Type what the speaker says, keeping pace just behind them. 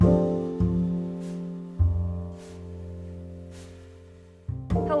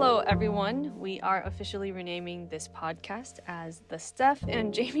everyone. We are officially renaming this podcast as the Steph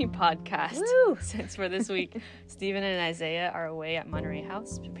and Jamie Podcast. Woo! Since for this week, Stephen and Isaiah are away at Monterey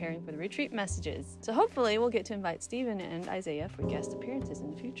House preparing for the retreat messages. So hopefully we'll get to invite Stephen and Isaiah for guest appearances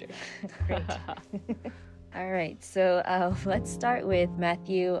in the future. Great. All right, so let's start with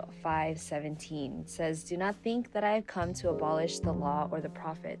Matthew 5:17. It says, "Do not think that I have come to abolish the law or the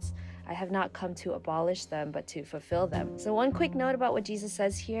prophets. I have not come to abolish them, but to fulfill them." So one quick note about what Jesus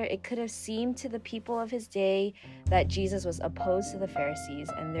says here. It could have seemed to the people of his day that Jesus was opposed to the Pharisees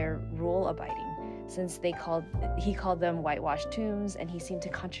and their rule-abiding, since he called them whitewashed tombs, and he seemed to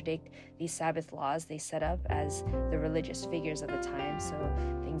contradict these Sabbath laws they set up as the religious figures of the time. So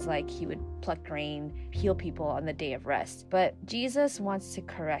things like he would pluck grain, heal people on the day of rest. But Jesus wants to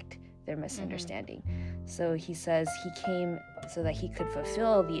correct their misunderstanding. So he says he came so that he could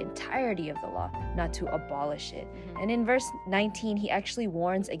fulfill the entirety of the law, not to abolish it. And in verse 19, he actually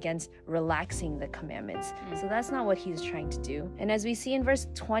warns against relaxing the commandments. So that's not what he's trying to do. And as we see in verse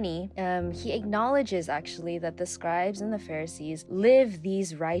 20, he acknowledges actually that the scribes and the Pharisees live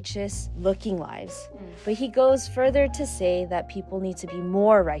these righteous looking lives. But he goes further to say that people need to be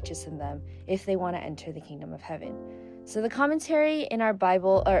more righteous than them if they want to enter the kingdom of heaven. So the commentary in our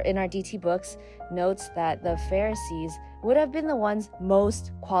Bible, or in our DT books, notes that the Pharisees would have been the ones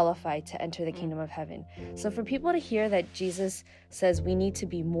most qualified to enter the kingdom of heaven. So for people to hear that Jesus says we need to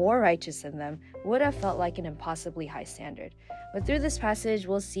be more righteous than them would have felt like an impossibly high standard. But through this passage,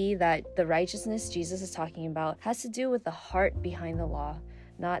 we'll see that the righteousness Jesus is talking about has to do with the heart behind the law,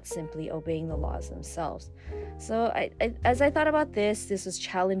 not simply obeying the laws themselves. So as I thought about this was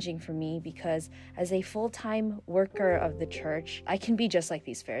challenging for me, because as a full-time worker of the church, I can be just like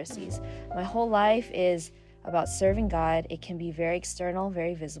these Pharisees. My whole life is about serving God. It can be very external,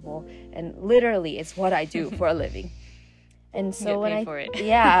 very visible, and literally it's what I do for a living. And so when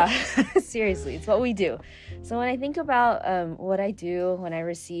seriously, it's what we do. So when I think about what I do, when I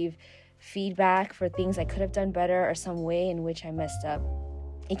receive feedback for things I could have done better or some way in which I messed up,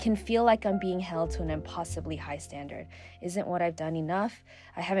 it can feel like I'm being held to an impossibly high standard. Isn't what I've done enough?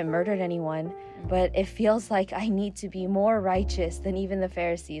 I haven't murdered anyone, but it feels like I need to be more righteous than even the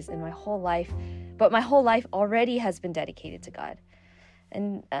Pharisees in my whole life. But my whole life already has been dedicated to God.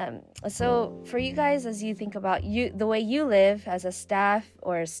 And so for you guys, as you think about the way you live as a staff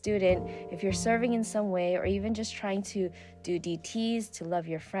or a student, if you're serving in some way, or even just trying to do DTs, to love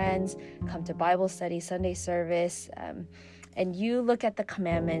your friends, come to Bible study, Sunday service, and you look at the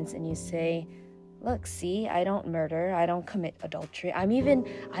commandments and you say, look, see, I don't murder, I don't commit adultery, I'm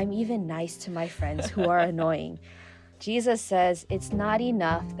even nice to my friends who are annoying. Jesus says it's not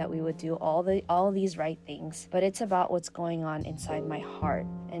enough that we would do all these right things, but it's about what's going on inside my heart.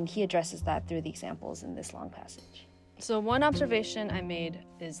 And he addresses that through the examples in this long passage. So one observation I made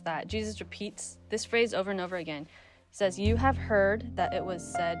is that Jesus repeats this phrase over and over again. He says, "You have heard that it was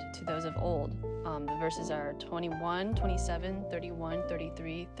said to those of old." The verses are 21, 27, 31,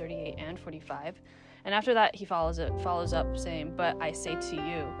 33, 38, and 45. And after that, he follows up saying, "But I say to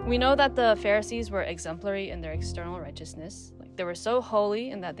you." We know that the Pharisees were exemplary in their external righteousness. Like, they were so holy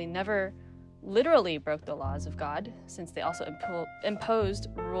in that they never literally broke the laws of God, since they also imposed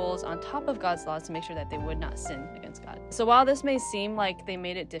rules on top of God's laws to make sure that they would not sin against God. So while this may seem like they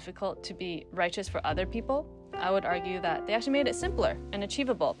made it difficult to be righteous for other people, I would argue that they actually made it simpler and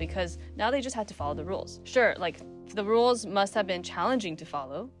achievable, because now they just had to follow the rules. Sure, the rules must have been challenging to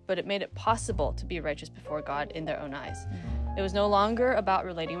follow, but it made it possible to be righteous before God in their own eyes. It was no longer about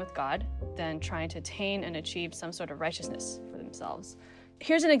relating with God than trying to attain and achieve some sort of righteousness for themselves.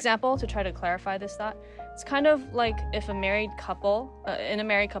 Here's an example to try to clarify this thought. It's kind of like if in a married couple,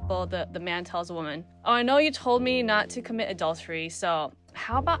 the man tells a woman, "Oh, I know you told me not to commit adultery, so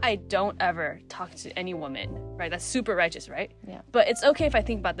how about I don't ever talk to any woman," right? That's super righteous, right? Yeah. But it's okay if I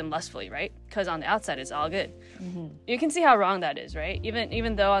think about them lustfully, right? Because on the outside, it's all good. You can see how wrong that is, right?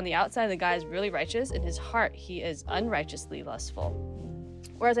 Even though on the outside, the guy is really righteous, in his heart, he is unrighteously lustful.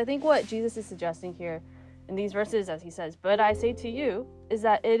 Whereas I think what Jesus is suggesting here in these verses, as he says, "But I say to you," is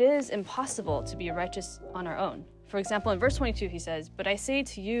that it is impossible to be righteous on our own. For example, in verse 22, he says, "But I say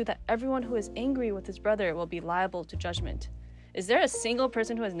to you that everyone who is angry with his brother will be liable to judgment." Is there a single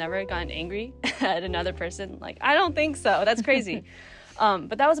person who has never gotten angry at another person? I don't think so. That's crazy.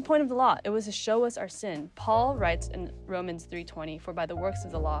 But that was the point of the law. It was to show us our sin. Paul writes in Romans 3:20, "For by the works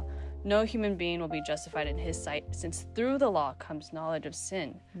of the law, no human being will be justified in his sight, since through the law comes knowledge of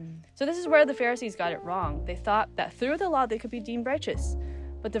sin." So this is where the Pharisees got it wrong. They thought that through the law they could be deemed righteous.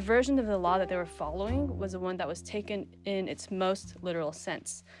 But the version of the law that they were following was the one that was taken in its most literal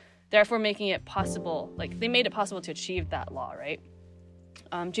sense, therefore making it possible, they made it possible to achieve that law, right?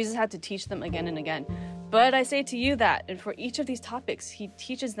 Jesus had to teach them again and again. But I say to you that, and for each of these topics, he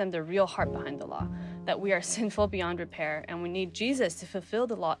teaches them the real heart behind the law, that we are sinful beyond repair, and we need Jesus to fulfill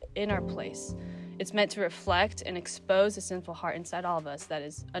the law in our place. It's meant to reflect and expose the sinful heart inside all of us that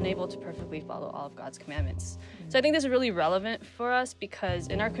is unable to perfectly follow all of God's commandments. So I think this is really relevant for us because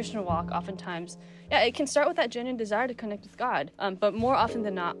in our Christian walk, oftentimes, it can start with that genuine desire to connect with God. But more often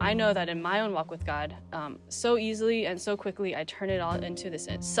than not, I know that in my own walk with God, so easily and so quickly, I turn it all into this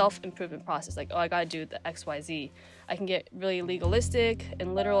self-improvement process. Like, I gotta do the X, Y, Z. I can get really legalistic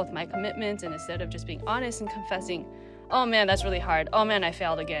and literal with my commitments, and instead of just being honest and confessing, oh man, that's really hard. Oh man, I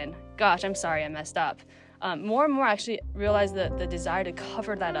failed again. Gosh, I'm sorry, I messed up. More and more I actually realize the desire to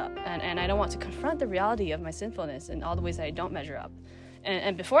cover that up. And I don't want to confront the reality of my sinfulness and all the ways that I don't measure up.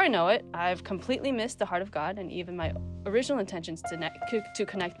 And before I know it, I've completely missed the heart of God and even my original intentions to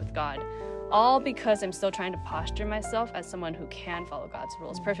connect with God. All because I'm still trying to posture myself as someone who can follow God's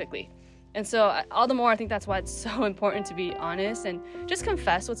rules perfectly. And so all the more I think that's why it's so important to be honest and just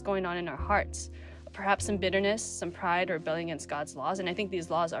confess what's going on in our hearts. Perhaps some bitterness, some pride, or rebellion against God's laws. And I think these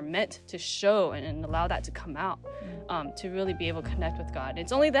laws are meant to show and allow that to come out, to really be able to connect with God.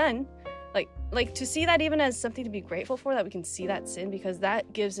 It's only then, like to see that even as something to be grateful for, that we can see that sin, because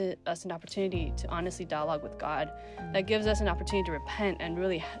that gives us an opportunity to honestly dialogue with God. That gives us an opportunity to repent and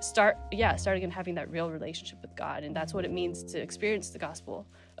really start again having that real relationship with God. And that's what it means to experience the gospel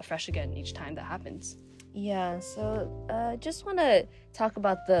afresh again each time that happens. Yeah, so just want to talk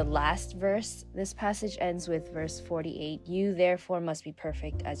about the last verse. This passage ends with verse 48. You therefore must be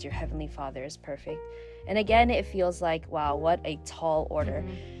perfect as your heavenly Father is perfect. And again, it feels like, wow, what a tall order.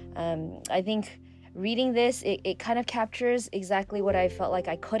 I think reading this, it kind of captures exactly what I felt like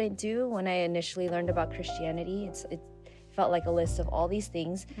I couldn't do when I initially learned about Christianity. It felt like a list of all these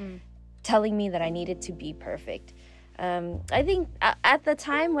things telling me that I needed to be perfect. I think at the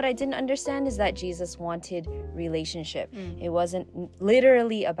time, what I didn't understand is that Jesus wanted relationship. It wasn't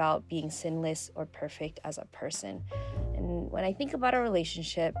literally about being sinless or perfect as a person. And when I think about a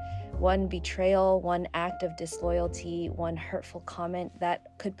relationship, one betrayal, one act of disloyalty, one hurtful comment,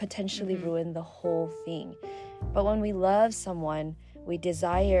 that could potentially ruin the whole thing. But when we love someone, we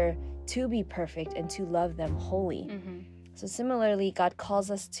desire to be perfect and to love them wholly. So similarly, God calls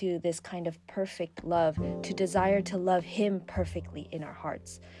us to this kind of perfect love, to desire to love Him perfectly in our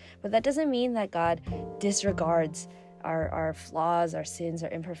hearts. But that doesn't mean that God disregards our flaws, our sins, our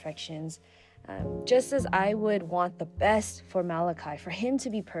imperfections. Just as I would want the best for Malachi, for him to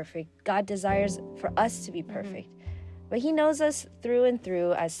be perfect, God desires for us to be perfect. But He knows us through and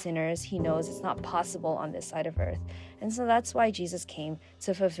through as sinners. He knows it's not possible on this side of earth. And so that's why Jesus came,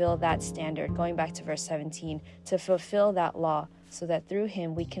 to fulfill that standard, going back to verse 17, to fulfill that law, so that through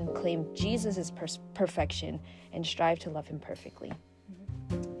Him we can claim Jesus' perfection and strive to love Him perfectly.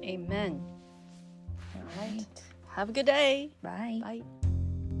 Amen. All right. Have a good day. Bye. Bye.